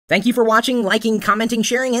Thank you for watching, liking, commenting,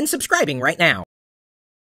 sharing, and subscribing right now.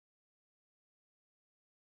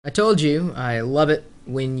 I told you I love it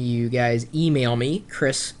when you guys email me,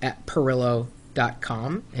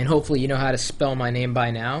 chris@pirillo.com, and hopefully you know how to spell my name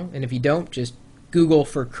by now. And if you don't, just Google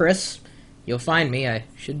for Chris. You'll find me. I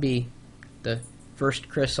should be the first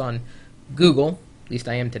Chris on Google. At least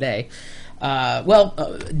I am today.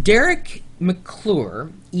 Derek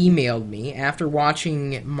McClure emailed me after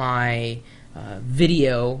watching my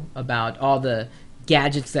video about all the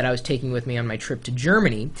gadgets that I was taking with me on my trip to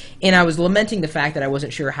Germany, and I was lamenting the fact that I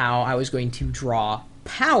wasn't sure how I was going to draw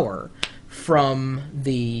power from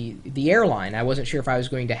the airline. I wasn't sure if I was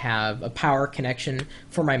going to have a power connection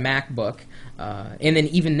for my MacBook, and then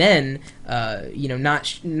even then,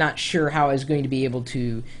 not sure how I was going to be able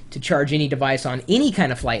to charge any device on any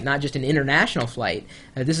kind of flight, not just an international flight.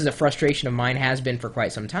 This is a frustration of mine, has been for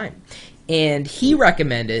quite some time. And he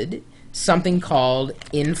recommended something called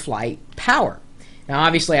in-flight power. Now,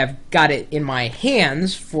 obviously, I've got it in my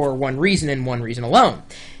hands for one reason and one reason alone.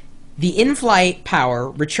 The in-flight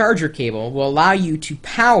power recharger cable will allow you to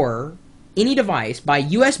power any device by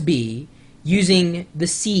USB using the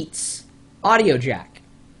seat's audio jack.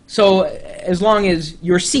 So as long as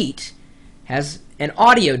your seat has an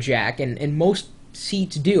audio jack, and most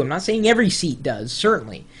seats do, I'm not saying every seat does,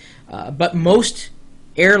 certainly, but most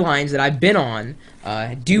airlines that I've been on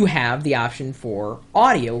do have the option for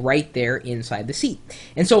audio right there inside the seat.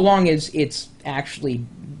 And so long as it's actually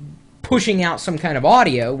pushing out some kind of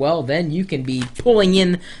audio, well, then you can be pulling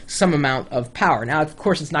in some amount of power. Now, of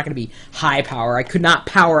course, it's not going to be high power. I could not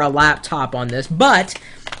power a laptop on this, but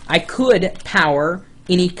I could power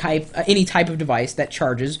any type of device that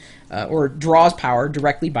charges or draws power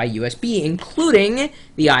directly by USB, including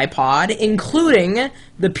the iPod, including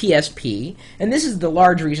the PSP. And this is the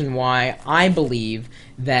large reason why I believe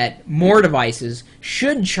that more devices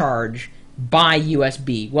should charge by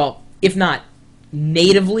USB. Well, if not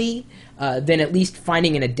natively, then at least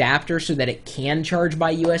finding an adapter so that it can charge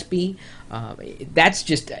by USB. That's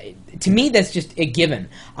just, to me, that's just a given.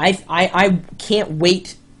 I can't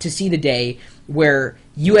wait to see the day where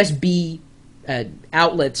USB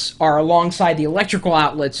outlets are alongside the electrical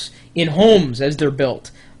outlets in homes as they're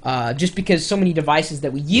built, just because so many devices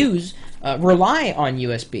that we use rely on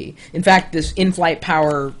USB. In fact, this in-flight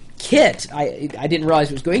power kit, I didn't realize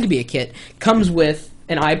it was going to be a kit, comes with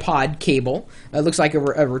an iPod cable. It looks like a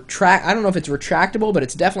I don't know if it's retractable, but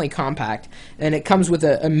it's definitely compact. And it comes with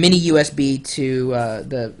a mini USB to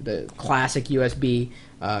the classic USB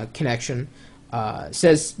connection.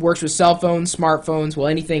 Says works with cell phones, smartphones, well,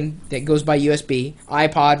 anything that goes by USB.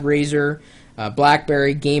 iPod, Razr,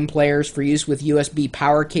 BlackBerry, game players for use with USB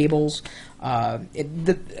power cables.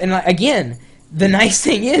 And again, the nice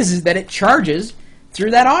thing is that it charges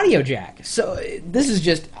through that audio jack. So this is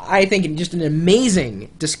just, I think, just an amazing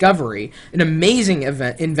discovery, an amazing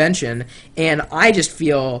invention, and I just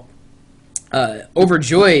feel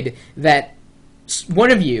overjoyed that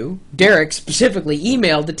one of you, Derek specifically,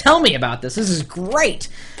 emailed to tell me about this. This is great.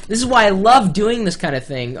 This is why I love doing this kind of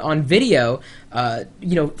thing on video,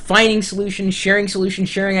 finding solutions,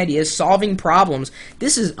 sharing ideas, solving problems.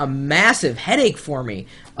 This is a massive headache for me.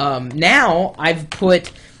 Now I've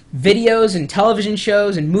put videos and television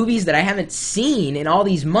shows and movies that I haven't seen in all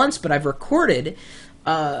these months, but I've recorded.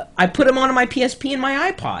 I put them onto my PSP and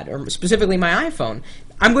my iPod, or specifically my iPhone.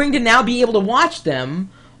 I'm going to now be able to watch them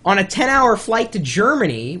on a 10-hour flight to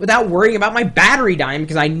Germany without worrying about my battery dying,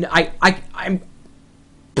 because I'm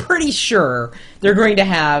pretty sure they're going to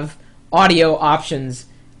have audio options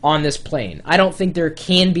on this plane. I don't think there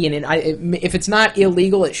can be if it's not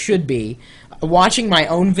illegal, it should be. Watching my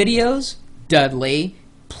own videos, Dudley,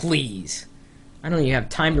 please. I don't even have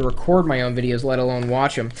time to record my own videos, let alone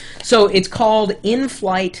watch them. So it's called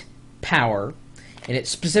in-flight power, and it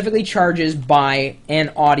specifically charges by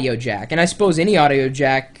an audio jack. And I suppose any audio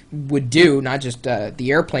jack would do, not just the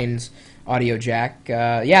airplane's audio jack.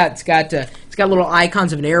 Yeah, it's got little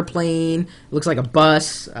icons of an airplane. It looks like a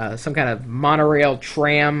bus, some kind of monorail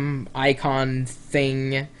tram icon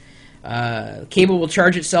thing. Cable will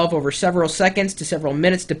charge itself over several seconds to several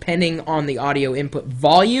minutes, depending on the audio input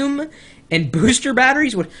volume. And booster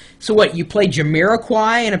batteries? So what, you play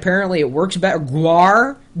Jamiroquai and apparently it works better?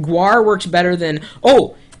 Guar works better than...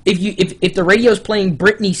 Oh, if the radio's playing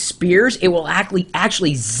Britney Spears, it will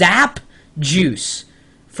actually zap juice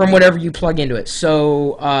from whatever you plug into it.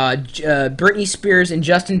 So Britney Spears and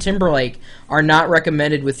Justin Timberlake are not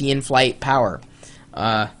recommended with the in-flight power.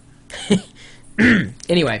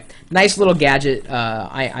 Anyway, nice little gadget.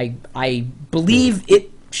 I believe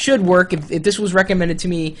it should work. If this was recommended to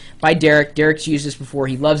me by Derek, Derek's used this before.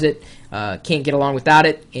 He loves it. Can't get along without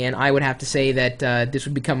it. And I would have to say that this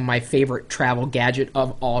would become my favorite travel gadget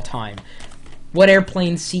of all time. What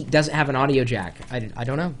airplane seat doesn't have an audio jack? I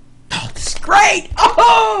don't know. Oh, this is great!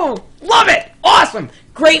 Oh, love it! Awesome!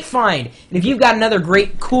 Great find. And if you've got another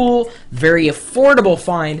great, cool, very affordable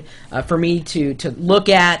find for me to look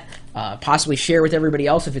at, possibly share with everybody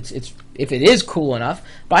else if it is cool enough,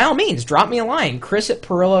 by all means, drop me a line,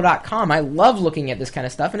 chris@pirillo.com. I love looking at this kind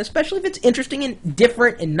of stuff, and especially if it's interesting and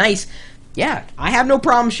different and nice. Yeah, I have no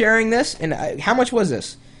problem sharing this. And how much was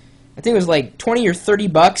this? I think it was like 20 or 30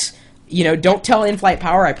 bucks. You know, don't tell In-Flight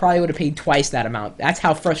Power. I probably would have paid twice that amount. That's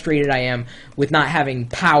how frustrated I am with not having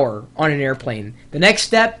power on an airplane. The next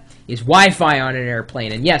step is Wi-Fi on an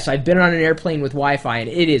airplane. And yes, I've been on an airplane with Wi-Fi, and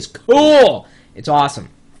it is cool. It's awesome.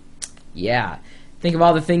 Yeah. Think of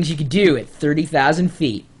all the things you could do at 30,000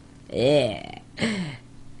 feet. Yeah.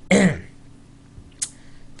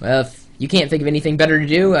 Well, if you can't think of anything better to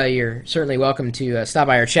do, you're certainly welcome to stop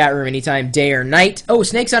by our chat room anytime, day or night. Oh,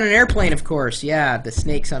 Snakes on an Airplane, of course. Yeah, the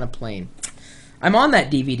Snakes on a Plane. I'm on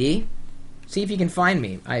that DVD. See if you can find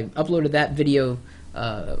me. I uploaded that video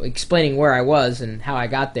explaining where I was and how I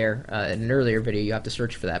got there in an earlier video. You have to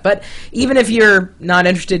search for that. But even if you're not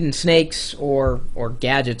interested in snakes or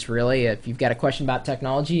gadgets, really, if you've got a question about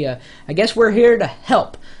technology, I guess we're here to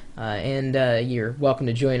help. And you're welcome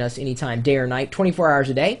to join us anytime, day or night, 24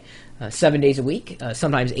 hours a day. 7 days a week,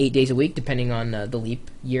 sometimes 8 days a week, depending on the leap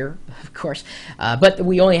year, of course. But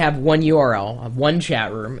we only have one URL, one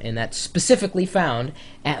chat room, and that's specifically found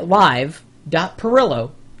at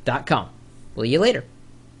live.pirillo.com. We'll see you later.